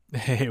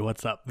Hey,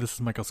 what's up? This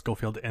is Michael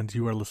Schofield, and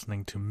you are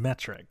listening to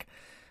Metric.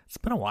 It's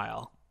been a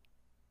while.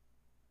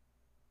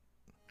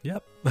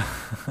 Yep.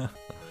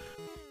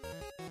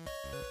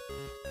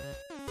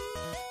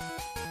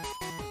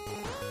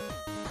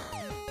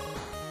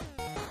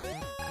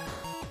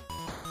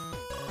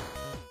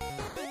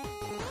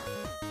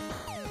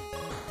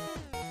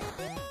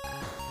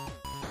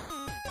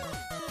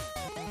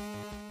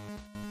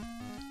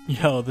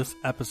 Yo, this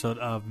episode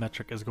of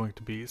Metric is going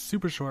to be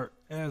super short,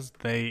 as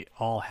they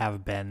all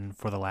have been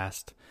for the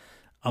last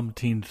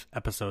umpteenth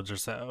episodes or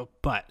so.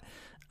 But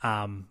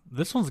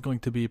this one's going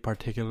to be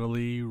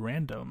particularly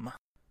random.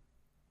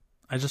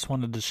 I just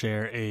wanted to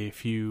share a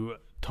few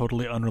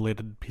totally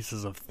unrelated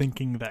pieces of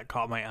thinking that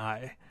caught my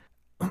eye.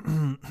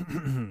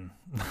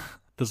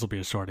 This will be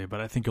a shorty,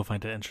 but I think you'll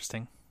find it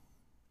interesting.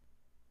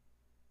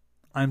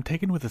 I'm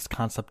taken with this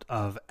concept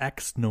of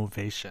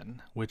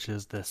Exnovation, which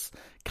is this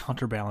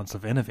counterbalance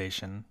of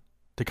innovation.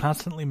 To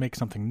constantly make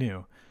something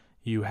new,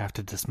 you have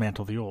to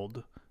dismantle the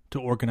old.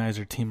 To organize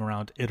your team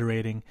around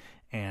iterating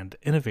and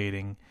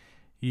innovating,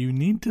 you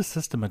need to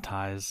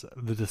systematize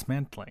the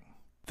dismantling.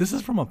 This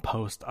is from a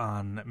post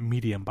on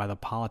Medium by the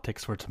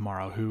Politics for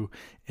Tomorrow, who,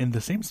 in the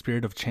same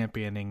spirit of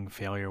championing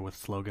failure with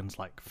slogans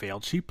like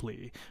fail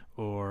cheaply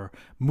or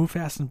move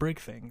fast and break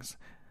things,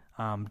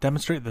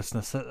 demonstrate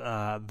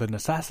the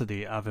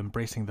necessity of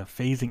embracing the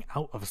phasing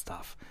out of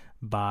stuff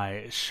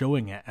by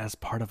showing it as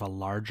part of a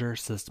larger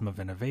system of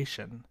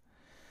innovation.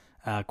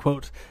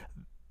 Quote,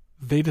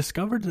 they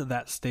discovered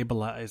that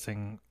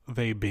stabilizing,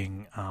 they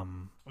being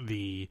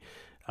the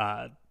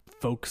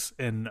folks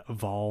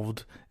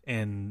involved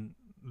in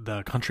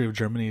the country of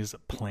Germany's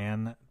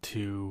plan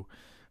to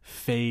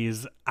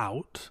phase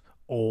out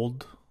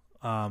old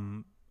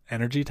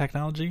energy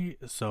technology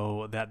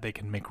so that they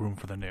can make room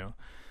for the new.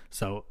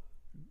 So,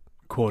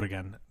 quote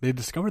again, they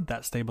discovered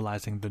that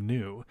stabilizing the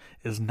new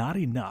is not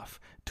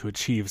enough to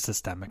achieve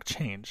systemic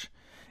change.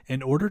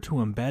 In order to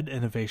embed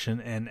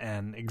innovation in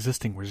an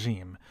existing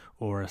regime,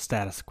 or a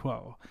status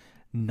quo,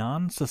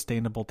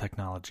 non-sustainable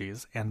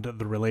technologies and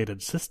the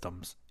related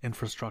systems,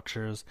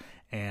 infrastructures,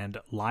 and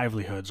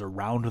livelihoods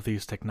around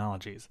these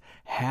technologies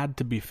had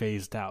to be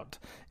phased out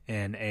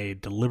in a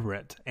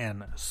deliberate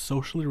and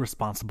socially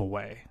responsible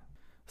way.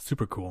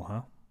 Super cool,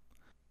 huh?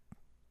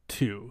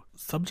 2.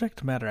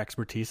 Subject matter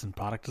expertise in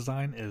product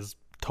design is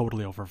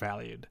totally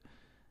overvalued.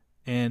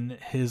 In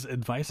his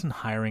advice in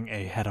hiring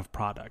a head of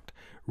product,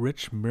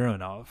 Rich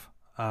Mironov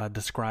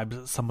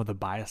describes some of the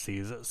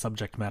biases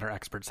subject matter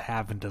experts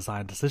have in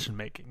design decision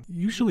making,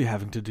 usually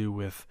having to do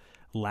with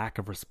lack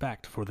of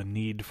respect for the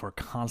need for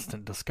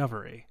constant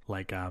discovery.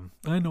 Like,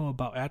 I know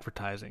about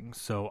advertising,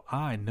 so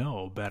I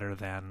know better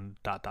than ...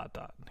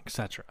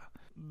 etc.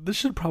 This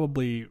should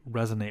probably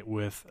resonate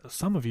with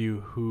some of you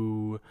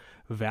who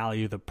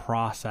value the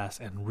process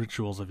and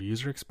rituals of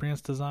user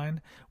experience design,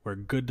 where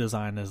good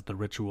design is the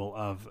ritual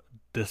of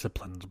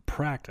disciplined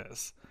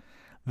practice.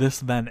 This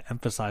then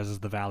emphasizes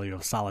the value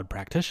of solid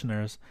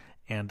practitioners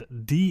and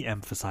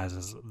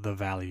de-emphasizes the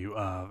value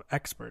of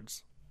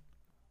experts.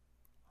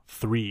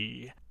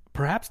 3.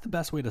 Perhaps the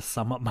best way to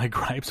sum up my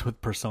gripes with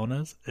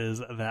personas is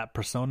that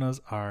personas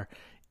are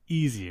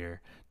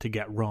easier to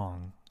get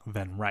wrong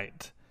than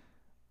right.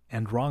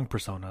 And wrong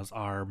personas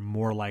are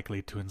more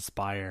likely to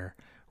inspire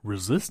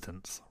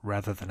resistance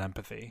rather than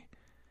empathy.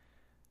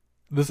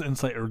 This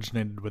insight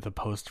originated with a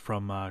post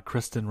from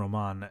Kristen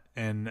Roman.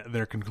 In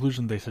their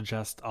conclusion, they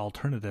suggest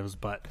alternatives,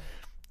 but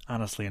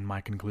honestly, in my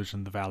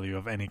conclusion, the value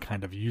of any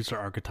kind of user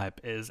archetype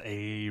is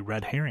a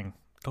red herring.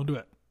 Don't do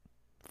it.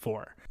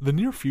 4. The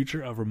near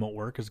future of remote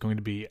work is going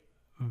to be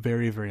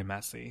very, very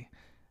messy.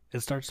 It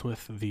starts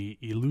with the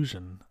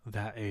illusion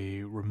that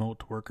a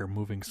remote worker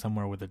moving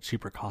somewhere with a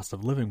cheaper cost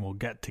of living will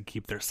get to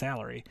keep their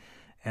salary,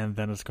 and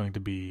then it's going to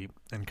be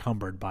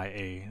encumbered by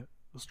a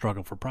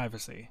struggle for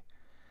privacy.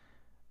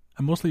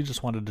 I mostly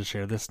just wanted to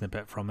share this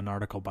snippet from an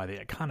article by The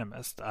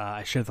Economist.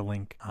 I shared the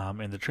link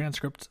in the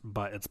transcript,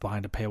 but it's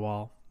behind a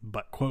paywall.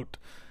 But, quote,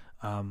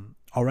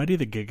 already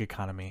the gig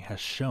economy has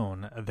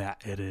shown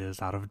that it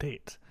is out of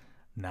date.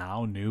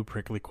 Now new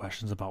prickly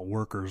questions about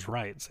workers'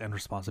 rights and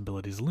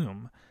responsibilities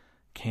loom.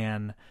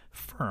 Can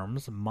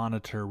firms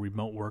monitor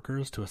remote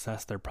workers to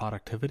assess their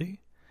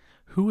productivity?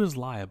 Who is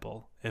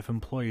liable if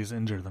employees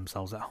injure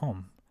themselves at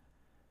home?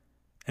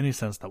 Any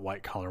sense that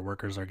white-collar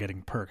workers are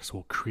getting perks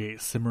will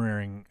create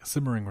simmering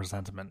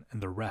resentment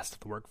in the rest of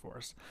the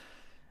workforce.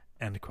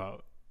 End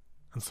quote.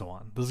 And so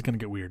on. This is going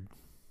to get weird.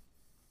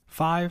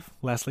 5,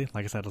 lastly,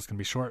 like I said, it's going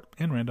to be short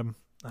and random.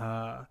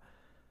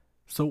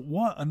 So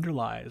what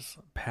underlies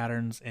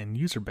patterns in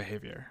user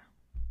behavior?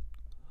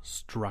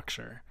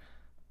 Structure.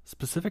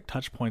 Specific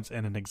touch points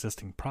in an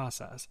existing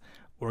process,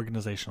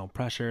 organizational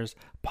pressures,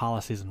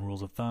 policies and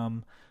rules of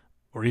thumb,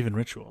 or even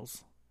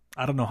rituals.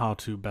 I don't know how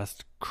to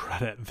best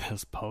credit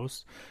this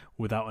post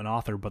without an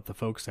author, but the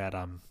folks at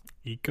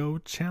Eco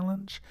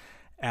Challenge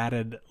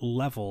added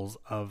levels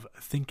of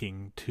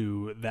thinking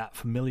to that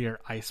familiar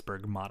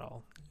Iceberg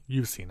model.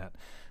 You've seen it.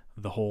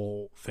 The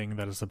whole thing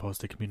that is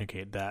supposed to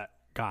communicate that,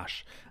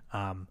 gosh,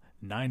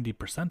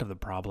 90% of the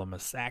problem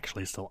is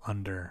actually still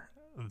under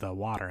the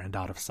water and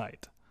out of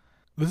sight.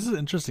 This is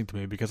interesting to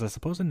me because I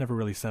suppose I never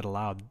really said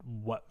aloud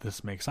what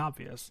this makes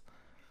obvious.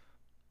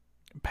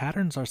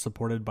 Patterns are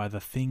supported by the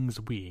things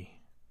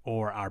we,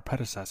 or our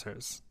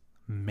predecessors,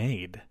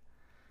 made.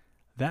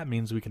 That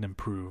means we can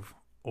improve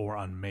or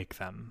unmake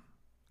them.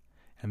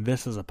 And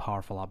this is a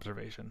powerful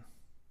observation.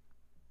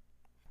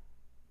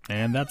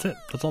 And that's it.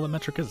 That's all that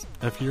Metric is.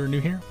 If you're new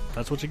here,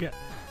 that's what you get.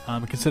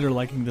 Consider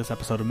liking this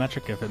episode of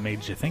Metric if it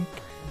made you think.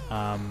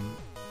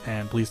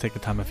 And please take the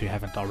time, if you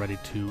haven't already,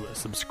 to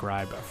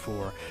subscribe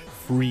for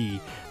free.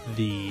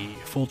 The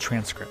full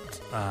transcript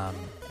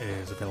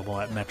is available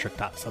at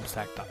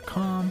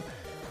metric.substack.com.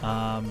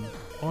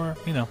 Or,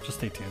 just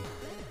stay tuned.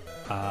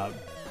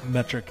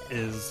 Metric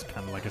is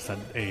kind of, like I said,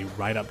 a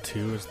write-up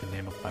to is the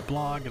name of my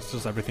blog. It's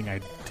just everything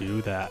I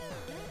do that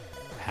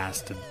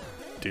has to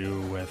do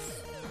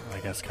with, I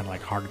guess, kind of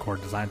like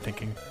hardcore design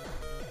thinking.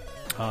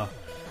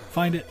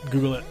 Find it,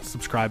 Google it,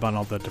 subscribe on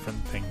all the different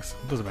things.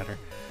 It doesn't matter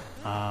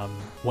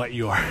what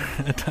you are.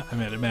 I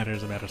mean, it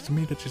matters to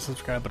me that you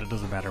subscribe, but it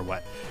doesn't matter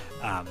what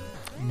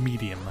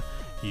medium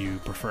you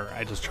prefer.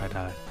 I just try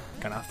to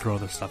kind of throw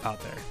this stuff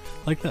out there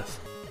like this.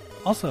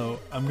 Also,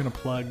 I'm going to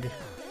plug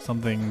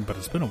something, but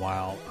it's been a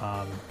while,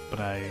 but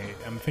I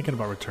am thinking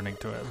about returning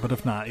to it. But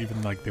if not,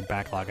 even like the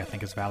backlog I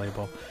think is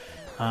valuable.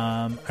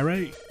 I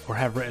write or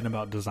have written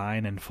about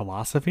design and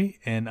philosophy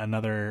in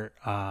another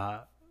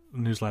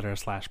newsletter /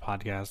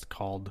 podcast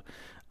called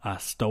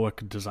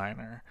Stoic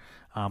Designer.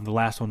 The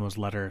last one was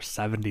letter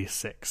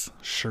 76,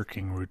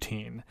 Shirking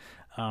Routine.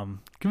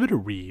 Give it a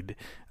read.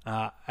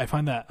 I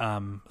find that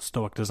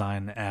Stoic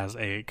design as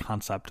a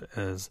concept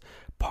is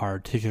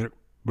particularly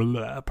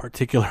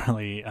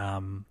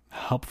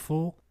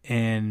helpful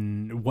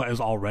in what is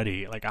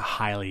already like a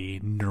highly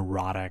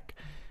neurotic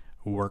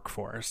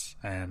workforce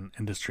and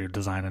industry of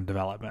design and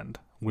development,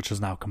 which is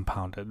now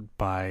compounded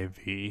by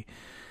the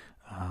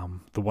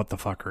what the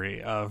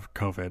fuckery of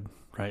COVID,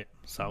 right?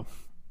 So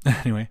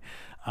anyway,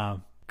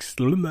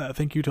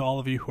 thank you to all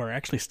of you who are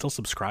actually still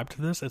subscribed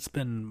to this. It's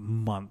been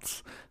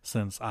months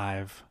since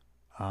I've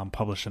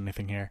published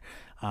anything here,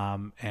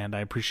 and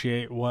I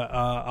appreciate what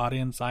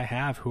audience I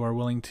have who are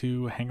willing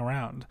to hang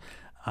around.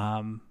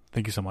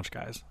 Thank you so much,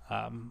 guys.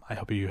 I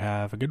hope you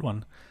have a good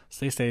one.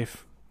 Stay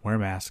safe, wear a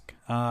mask.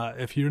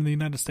 If you're in the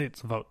United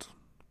States, vote.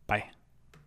 Bye.